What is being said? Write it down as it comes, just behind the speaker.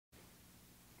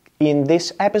In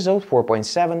this episode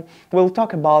 4.7, we'll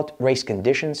talk about race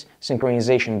conditions,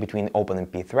 synchronization between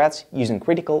OpenMP threads using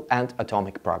critical and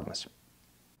atomic pragmas.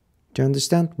 To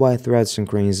understand why thread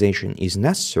synchronization is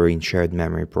necessary in shared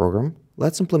memory program,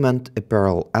 let's implement a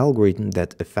parallel algorithm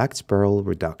that affects parallel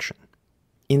reduction.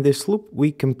 In this loop,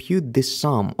 we compute the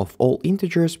sum of all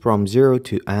integers from 0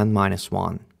 to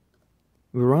n-1.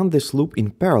 We run this loop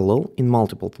in parallel in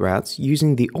multiple threads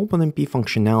using the OpenMP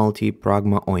functionality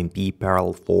pragma OMP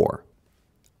parallel for.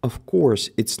 Of course,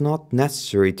 it's not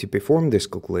necessary to perform this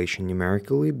calculation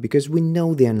numerically because we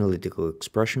know the analytical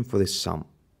expression for this sum.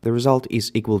 The result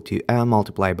is equal to n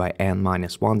multiplied by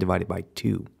n-1 divided by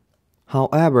 2.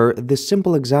 However, this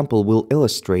simple example will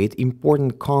illustrate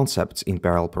important concepts in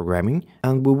parallel programming,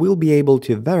 and we will be able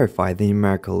to verify the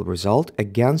numerical result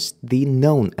against the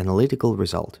known analytical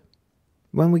result.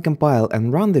 When we compile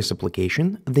and run this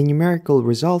application, the numerical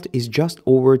result is just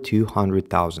over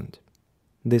 200,000.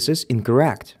 This is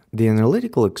incorrect. The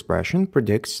analytical expression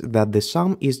predicts that the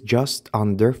sum is just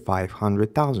under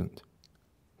 500,000.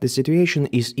 The situation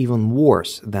is even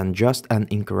worse than just an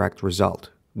incorrect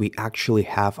result. We actually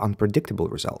have an unpredictable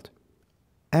result.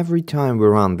 Every time we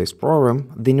run this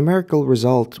program, the numerical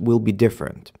result will be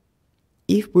different.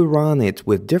 If we run it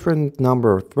with different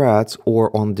number of threads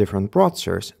or on different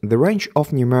processors, the range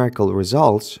of numerical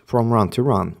results from run to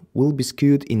run will be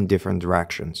skewed in different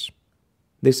directions.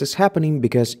 This is happening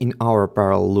because in our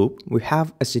parallel loop, we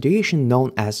have a situation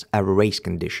known as a race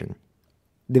condition.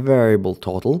 The variable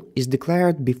total is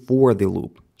declared before the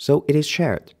loop, so it is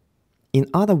shared. In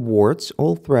other words,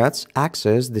 all threads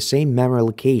access the same memory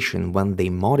location when they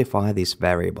modify this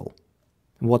variable.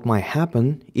 What might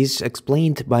happen is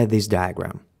explained by this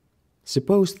diagram.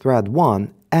 Suppose thread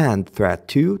 1 and thread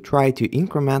 2 try to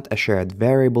increment a shared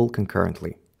variable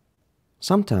concurrently.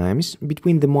 Sometimes,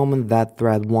 between the moment that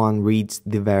thread 1 reads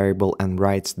the variable and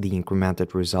writes the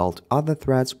incremented result, other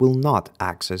threads will not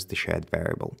access the shared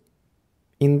variable.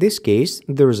 In this case,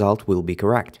 the result will be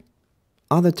correct.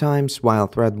 Other times, while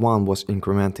thread 1 was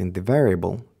incrementing the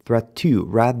variable, thread 2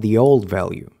 read the old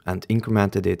value and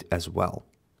incremented it as well.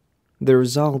 The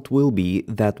result will be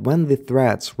that when the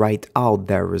threads write out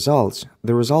their results,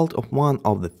 the result of one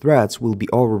of the threads will be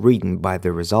overridden by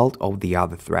the result of the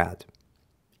other thread.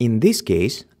 In this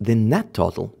case, the net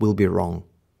total will be wrong.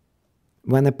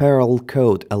 When a parallel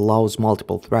code allows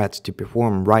multiple threads to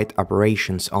perform write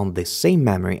operations on the same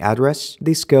memory address,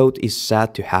 this code is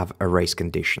said to have a race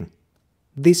condition.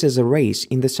 This is a race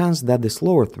in the sense that the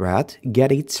slower thread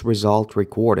gets its result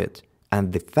recorded,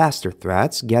 and the faster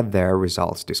threads get their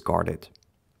results discarded.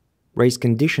 Race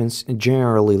conditions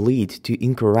generally lead to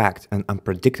incorrect and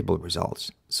unpredictable results,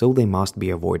 so they must be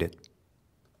avoided.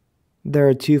 There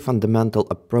are two fundamental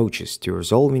approaches to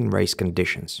resolving race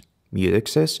conditions: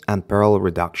 mutexes and parallel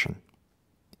reduction.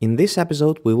 In this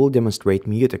episode, we will demonstrate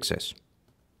mutexes.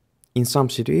 In some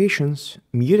situations,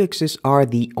 mutexes are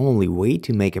the only way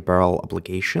to make a parallel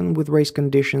application with race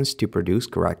conditions to produce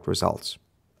correct results.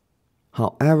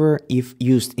 However, if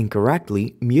used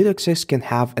incorrectly, mutexes can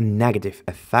have a negative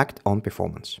effect on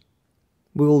performance.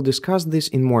 We will discuss this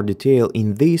in more detail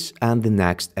in this and the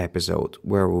next episode,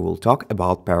 where we will talk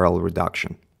about parallel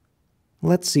reduction.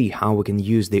 Let's see how we can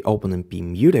use the OpenMP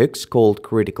mutex called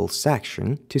critical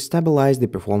section to stabilize the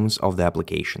performance of the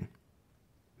application.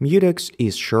 Mutex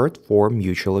is short for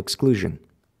mutual exclusion.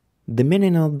 The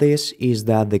meaning of this is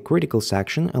that the critical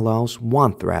section allows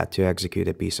one thread to execute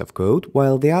a piece of code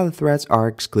while the other threads are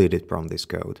excluded from this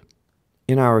code.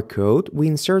 In our code, we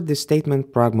insert the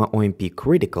statement pragma OMP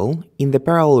critical in the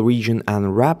parallel region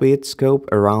and wrap its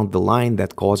scope around the line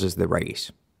that causes the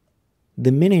race.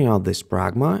 The meaning of this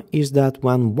pragma is that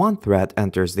when one thread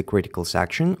enters the critical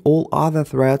section, all other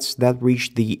threads that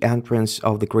reach the entrance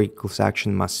of the critical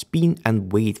section must spin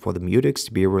and wait for the mutex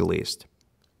to be released.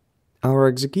 Our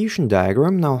execution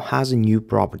diagram now has a new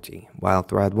property. While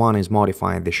thread 1 is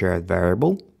modifying the shared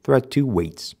variable, thread 2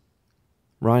 waits.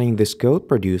 Running this code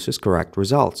produces correct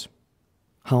results.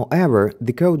 However,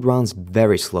 the code runs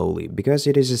very slowly because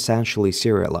it is essentially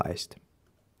serialized.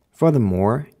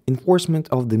 Furthermore, enforcement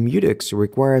of the mutex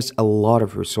requires a lot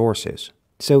of resources,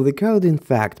 so the code in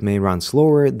fact may run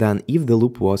slower than if the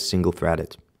loop was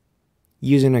single-threaded.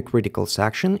 Using a critical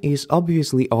section is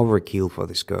obviously overkill for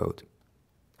this code.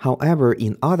 However,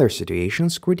 in other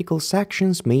situations, critical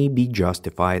sections may be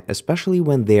justified, especially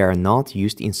when they are not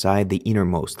used inside the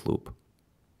innermost loop.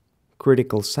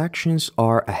 Critical sections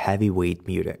are a heavyweight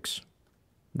mutex.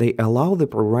 They allow the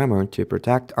programmer to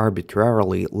protect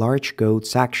arbitrarily large code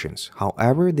sections,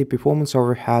 however, the performance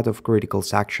overhead of critical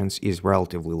sections is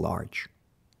relatively large.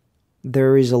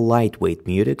 There is a lightweight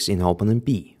mutex in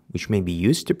OpenMP, which may be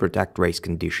used to protect race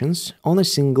conditions on a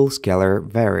single scalar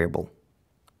variable.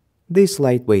 This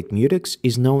lightweight mutex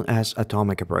is known as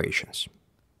atomic operations.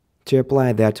 To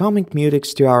apply the atomic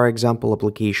mutex to our example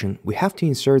application, we have to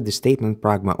insert the statement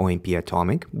pragma OMP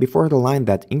atomic before the line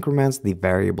that increments the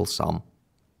variable sum.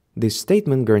 This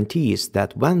statement guarantees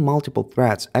that when multiple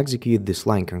threads execute this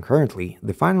line concurrently,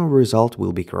 the final result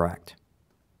will be correct.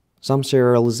 Some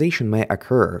serialization may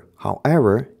occur,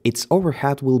 however, its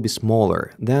overhead will be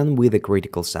smaller than with a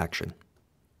critical section.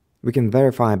 We can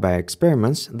verify by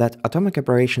experiments that atomic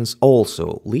operations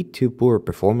also lead to poor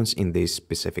performance in this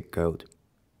specific code.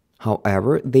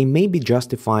 However, they may be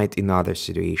justified in other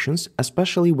situations,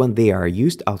 especially when they are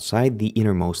used outside the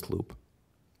innermost loop.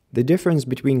 The difference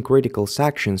between critical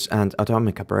sections and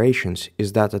atomic operations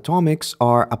is that atomics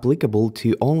are applicable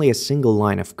to only a single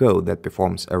line of code that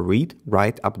performs a read,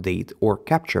 write, update, or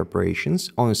capture operations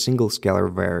on a single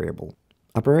scalar variable.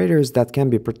 Operators that can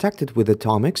be protected with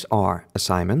atomics are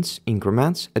assignments,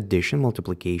 increments, addition,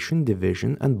 multiplication,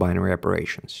 division, and binary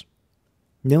operations.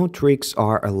 No tricks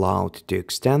are allowed to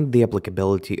extend the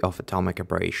applicability of atomic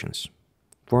operations.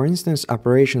 For instance,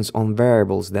 operations on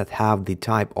variables that have the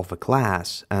type of a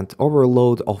class and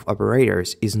overload of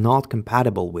operators is not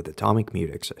compatible with atomic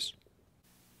mutexes.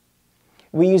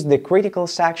 We use the critical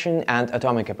section and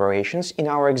atomic operations in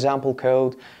our example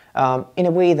code in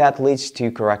a way that leads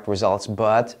to correct results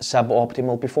but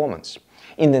suboptimal performance.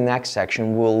 In the next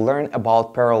section, we'll learn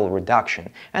about parallel reduction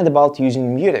and about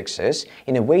using mutexes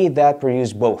in a way that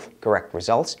produce both correct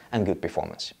results and good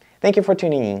performance. Thank you for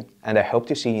tuning in, and I hope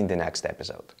to see you in the next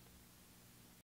episode.